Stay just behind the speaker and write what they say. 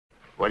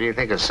What do you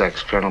think of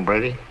sex, Colonel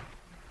Brady?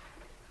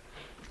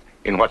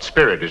 In what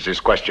spirit is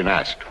this question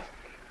asked?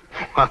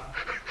 Well,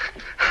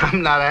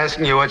 I'm not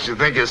asking you what you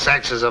think of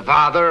sex as a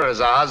father, as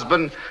a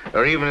husband,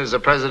 or even as a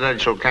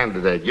presidential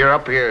candidate. You're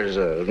up here as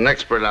an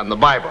expert on the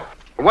Bible.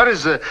 What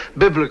is the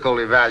biblical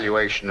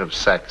evaluation of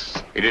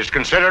sex? It is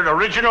considered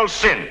original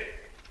sin.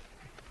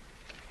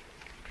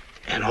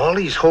 And all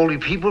these holy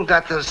people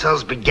got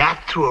themselves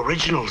begat through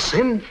original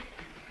sin?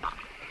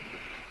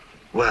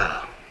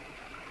 Well,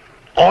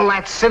 all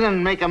that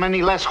sinning make them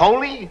any less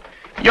holy?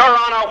 Your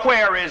Honor,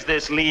 where is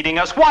this leading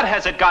us? What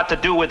has it got to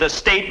do with the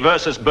state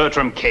versus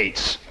Bertram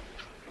Cates?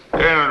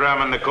 Colonel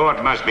Drummond, the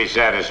court must be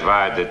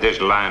satisfied that this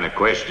line of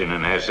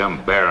questioning has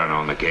some bearing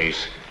on the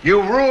case.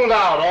 You've ruled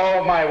out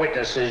all my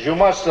witnesses. You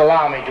must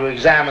allow me to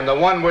examine the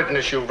one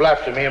witness you've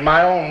left to me in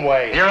my own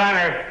way. Your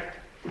Honor,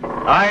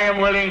 I am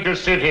willing to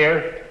sit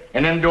here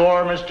and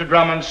endure Mr.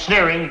 Drummond's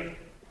sneering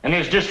and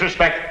his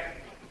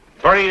disrespect,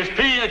 for he is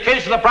pleading the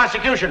case of the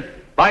prosecution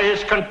by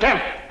his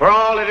contempt for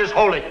all that is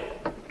holy.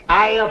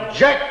 I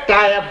object,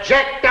 I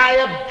object, I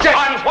object.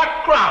 On what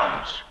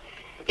grounds?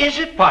 Is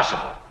it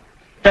possible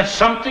that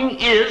something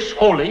is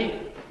holy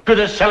to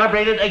the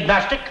celebrated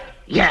agnostic?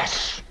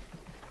 Yes.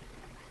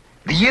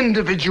 The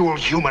individual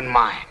human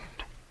mind.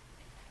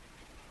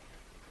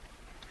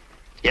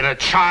 In a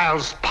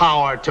child's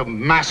power to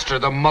master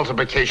the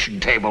multiplication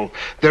table,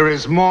 there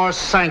is more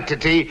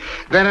sanctity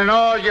than in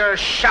all your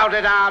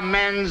shouted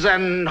amens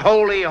and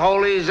holy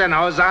holies and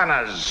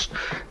hosannas.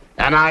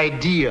 An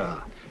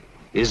idea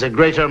is a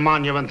greater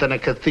monument than a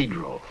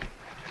cathedral.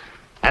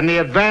 And the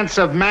advance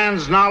of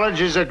man's knowledge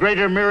is a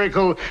greater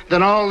miracle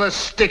than all the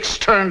sticks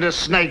turned to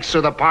snakes or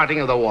the parting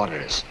of the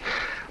waters.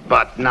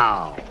 But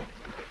now,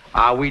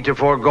 are we to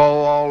forego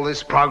all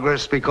this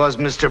progress because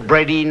Mr.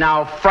 Brady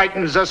now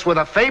frightens us with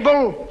a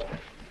fable?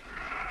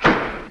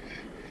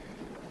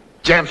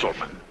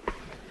 Gentlemen,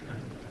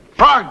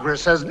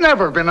 progress has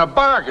never been a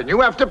bargain. You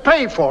have to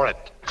pay for it.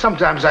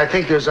 Sometimes I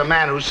think there's a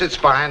man who sits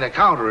behind a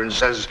counter and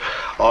says,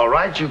 all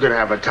right, you can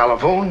have a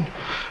telephone,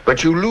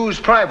 but you lose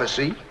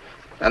privacy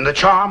and the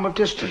charm of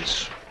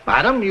distance.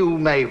 Madam, you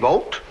may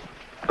vote,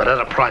 but at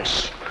a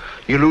price.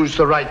 You lose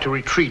the right to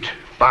retreat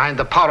behind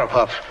the powder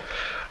puff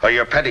or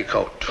your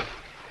petticoat.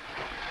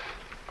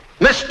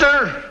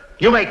 Mister,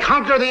 you may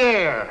conquer the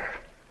air,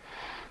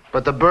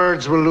 but the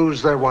birds will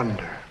lose their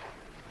wonder,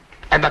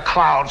 and the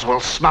clouds will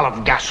smell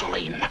of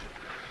gasoline.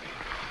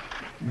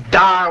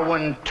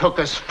 Darwin took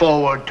us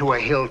forward to a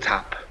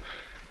hilltop,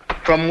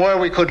 from where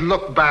we could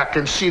look back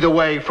and see the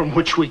way from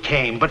which we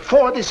came. But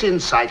for this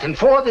insight and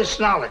for this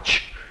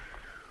knowledge,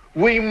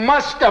 we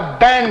must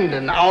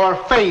abandon our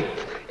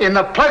faith in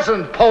the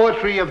pleasant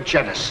poetry of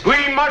Genesis.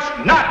 We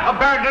must not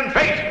abandon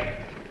faith.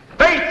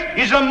 Faith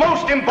is the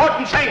most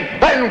important thing.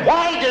 Then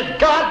why did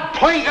God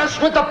plague us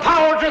with the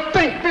power to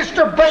think,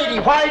 Mr. Brady?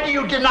 Why do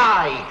you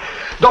deny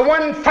the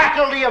one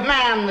faculty of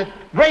man that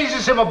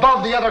raises him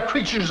above the other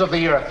creatures of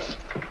the earth?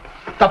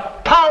 The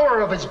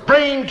power of his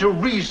brain to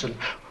reason.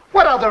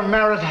 What other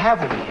merit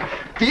have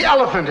we? The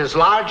elephant is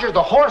larger,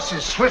 the horse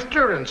is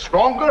swifter and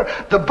stronger,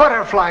 the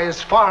butterfly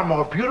is far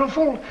more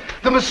beautiful,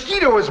 the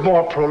mosquito is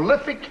more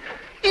prolific,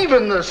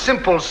 even the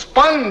simple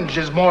sponge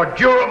is more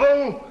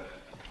durable.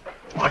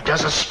 What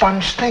does a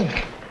sponge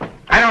think?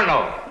 I don't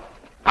know.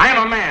 I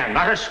am a man,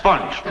 not a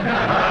sponge.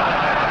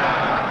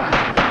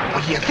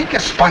 What do you think a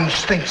sponge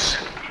thinks?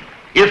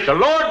 If the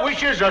Lord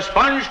wishes a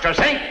sponge to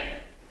think,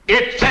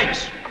 it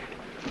thinks.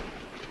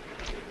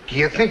 Do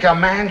you think a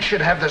man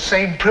should have the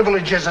same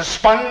privilege as a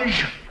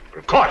sponge?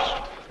 Of course.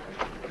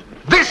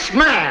 This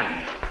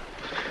man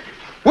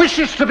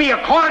wishes to be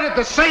accorded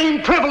the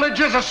same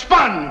privilege as a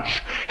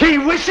sponge. He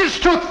wishes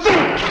to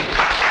think.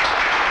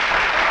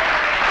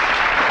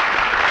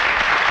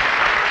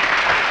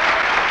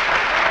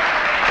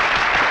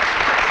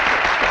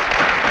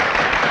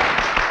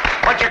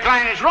 But your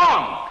client is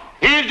wrong.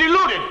 He is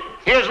deluded.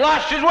 He has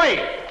lost his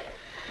way.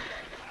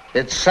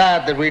 It's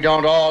sad that we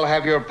don't all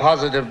have your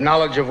positive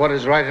knowledge of what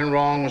is right and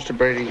wrong, Mr.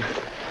 Brady.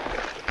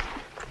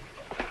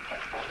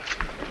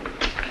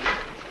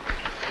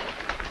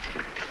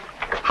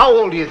 How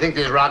old do you think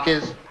this rock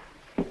is?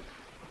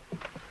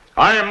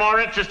 I am more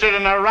interested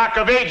in the rock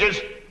of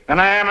ages than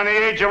I am in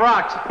the age of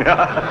rocks.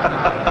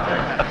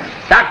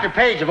 Dr.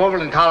 Page of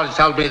Oberlin College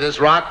tells me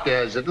this rock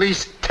is at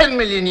least 10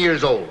 million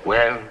years old.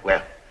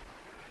 Well,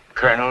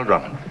 Colonel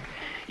Drummond,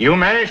 you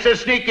managed to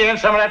sneak in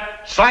some of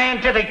that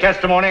scientific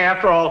testimony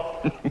after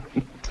all.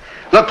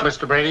 Look,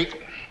 Mr. Brady,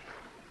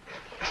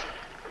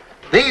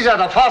 these are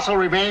the fossil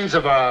remains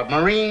of a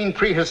marine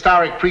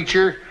prehistoric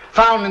creature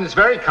found in this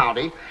very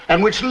county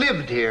and which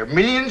lived here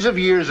millions of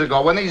years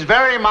ago when these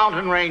very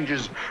mountain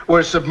ranges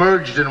were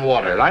submerged in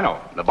water. Well, I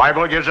know. The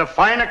Bible gives a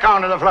fine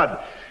account of the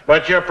flood,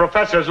 but your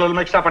professor's a little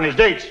mixed up on his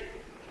dates.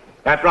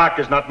 That rock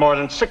is not more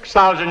than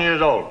 6,000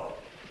 years old.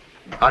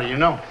 How do you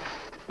know?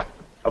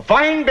 A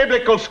fine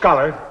biblical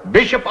scholar,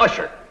 Bishop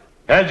Usher,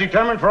 has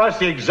determined for us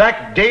the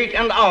exact date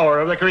and hour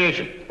of the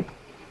creation.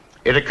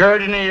 It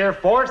occurred in the year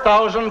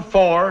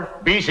 4004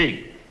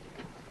 BC.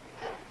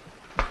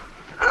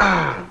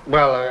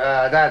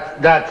 Well,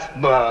 that's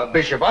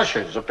Bishop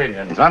Usher's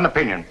opinion. It's not an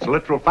opinion. It's a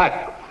literal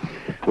fact,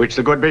 which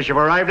the good bishop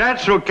arrived at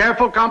through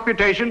careful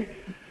computation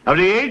of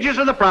the ages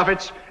of the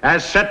prophets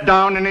as set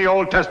down in the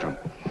Old Testament.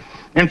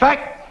 In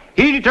fact,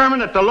 he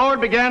determined that the Lord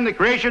began the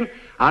creation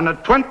on the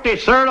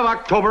 23rd of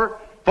October,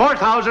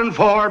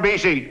 4004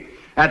 BC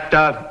at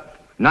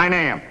 9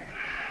 a.m.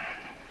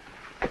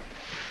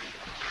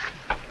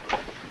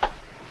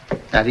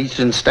 At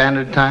Eastern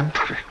Standard Time?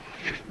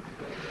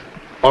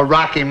 Or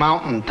Rocky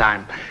Mountain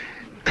Time?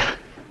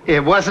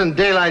 It wasn't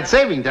daylight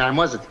saving time,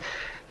 was it?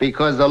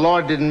 Because the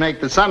Lord didn't make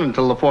the sun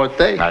until the fourth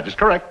day. That is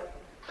correct.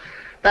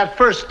 That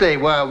first day,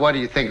 well, what do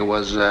you think it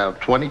was?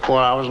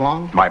 24 hours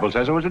long? The Bible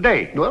says it was a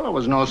day. Well, there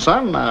was no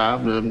sun. How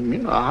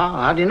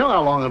do you know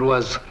how long it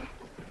was?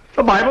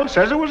 The Bible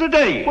says it was a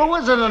day. Well,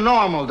 was it a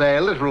normal day,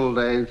 a literal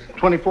day,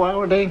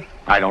 24-hour day?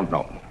 I don't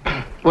know.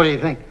 What do you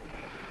think?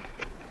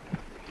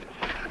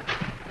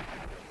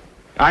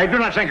 I do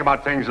not think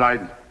about things I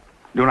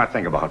do not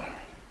think about.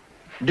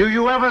 Do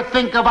you ever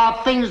think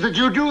about things that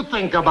you do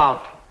think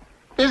about?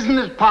 Isn't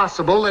it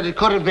possible that it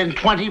could have been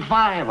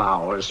 25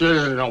 hours?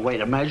 There's no way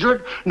to measure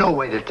it, no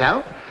way to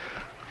tell.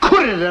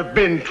 Could it have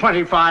been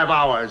 25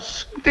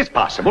 hours? It's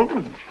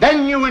possible.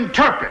 Then you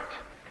interpret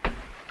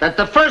that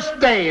the first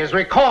day is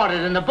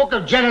recorded in the book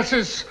of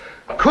Genesis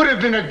could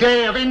have been a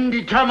day of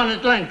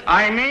indeterminate length.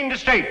 I mean to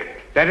state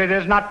that it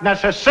is not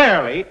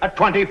necessarily a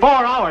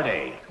 24-hour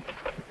day.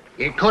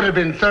 It could have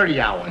been 30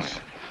 hours.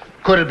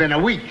 Could have been a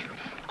week.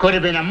 Could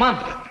have been a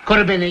month. Could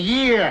have been a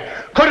year.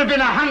 Could have been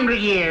 100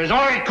 years.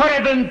 Or it could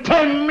have been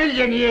 10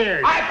 million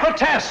years. I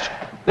protest.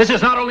 This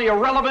is not only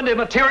irrelevant,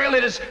 immaterial,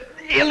 it is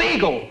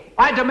illegal.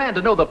 I demand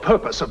to know the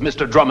purpose of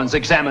Mr. Drummond's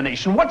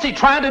examination. What's he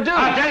trying to do?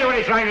 I'll tell you what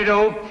he's trying to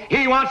do.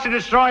 He wants to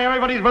destroy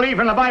everybody's belief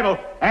in the Bible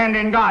and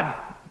in God.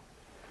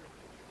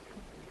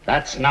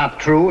 That's not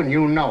true, and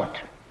you know it.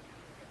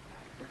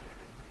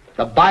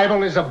 The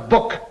Bible is a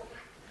book.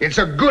 It's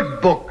a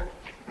good book,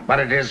 but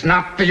it is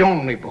not the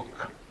only book.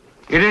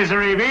 It is the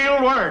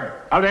revealed word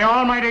of the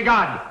Almighty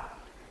God.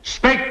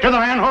 Spake to the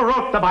man who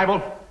wrote the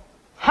Bible.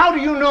 How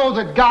do you know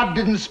that God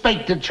didn't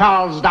speak to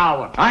Charles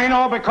Darwin? I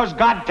know because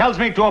God tells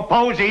me to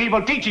oppose the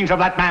evil teachings of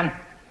that man.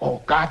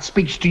 Oh, God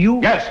speaks to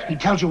you? Yes. He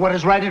tells you what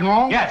is right and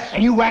wrong? Yes.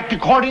 And you act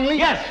accordingly?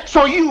 Yes.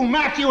 So you,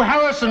 Matthew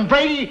Harrison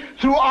Brady,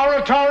 through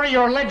oratory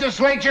or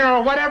legislature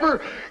or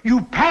whatever,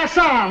 you pass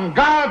on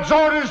God's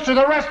orders to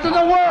the rest of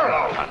the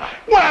world.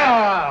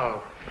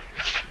 Well,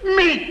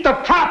 meet the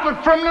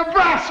prophet from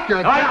Nebraska.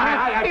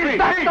 Is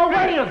that the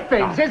way of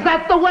things? Is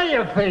that the way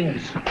of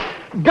things?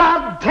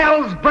 God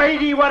tells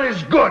Brady what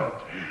is good.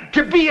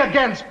 To be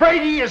against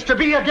Brady is to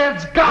be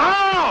against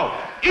God.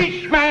 No!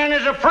 Each man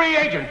is a free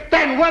agent.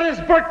 Then what is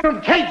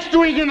Bertram Cates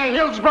doing in the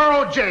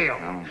Hillsborough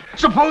jail?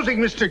 Supposing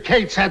Mr.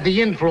 Cates had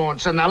the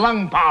influence and the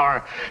lung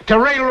power to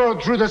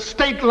railroad through the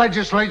state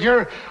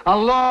legislature a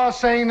law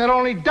saying that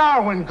only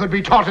Darwin could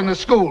be taught in the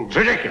schools.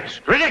 Ridiculous.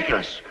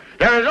 Ridiculous.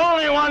 There is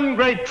only one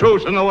great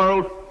truth in the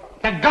world.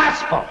 The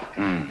gospel.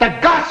 The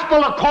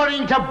gospel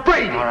according to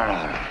Brady.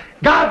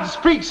 God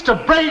speaks to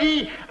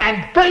Brady,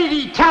 and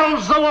Brady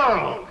tells the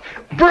world.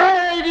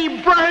 Brady,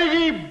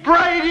 Brady,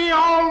 Brady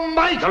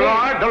Almighty.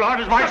 The Lord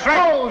is my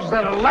strength. Suppose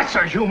that a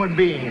lesser human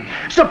being,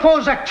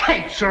 suppose a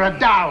Cates or a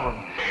Darwin,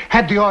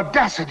 had the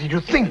audacity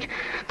to think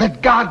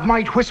that God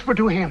might whisper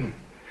to him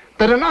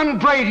that an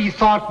un-Brady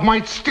thought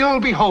might still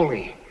be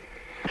holy.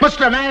 Must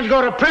a man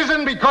go to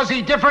prison because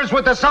he differs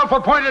with the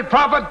self-appointed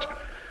prophet?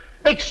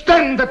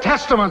 Extend the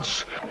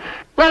testaments.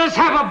 Let us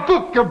have a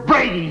book of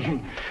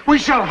Brady. We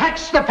shall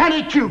hex the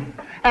Pentateuch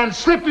and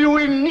slip you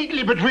in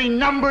neatly between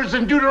Numbers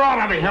and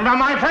Deuteronomy. Now,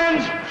 my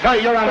friends,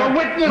 Your Honor, the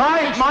witness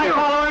my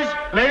followers,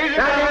 ladies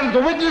and gentlemen,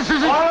 the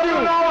witnesses all of you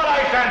know what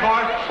I stand for,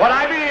 what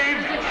I believe.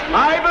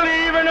 I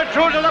believe in the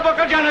truth of the book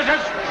of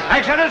Genesis,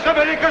 Exodus,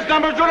 Leviticus,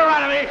 Numbers,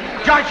 Deuteronomy,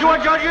 Joshua,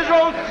 Judges,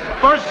 Ruth,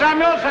 1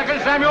 Samuel,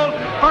 2 Samuel,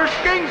 1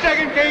 Kings,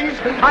 2 Kings,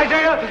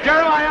 Isaiah,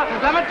 Jeremiah,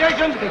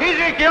 Lamentations,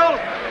 Ezekiel.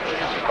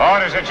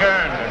 Court is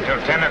adjourned until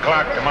 10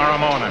 o'clock tomorrow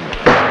morning.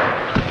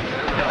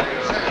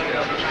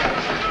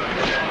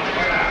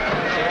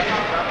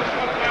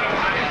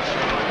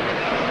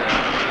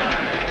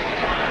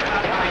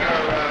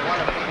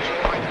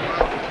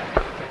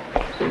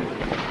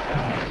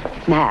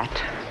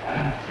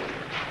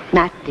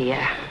 Nat,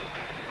 dear,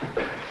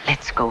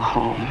 let's go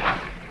home.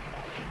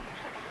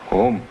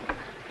 Home?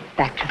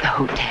 Back to the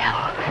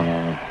hotel.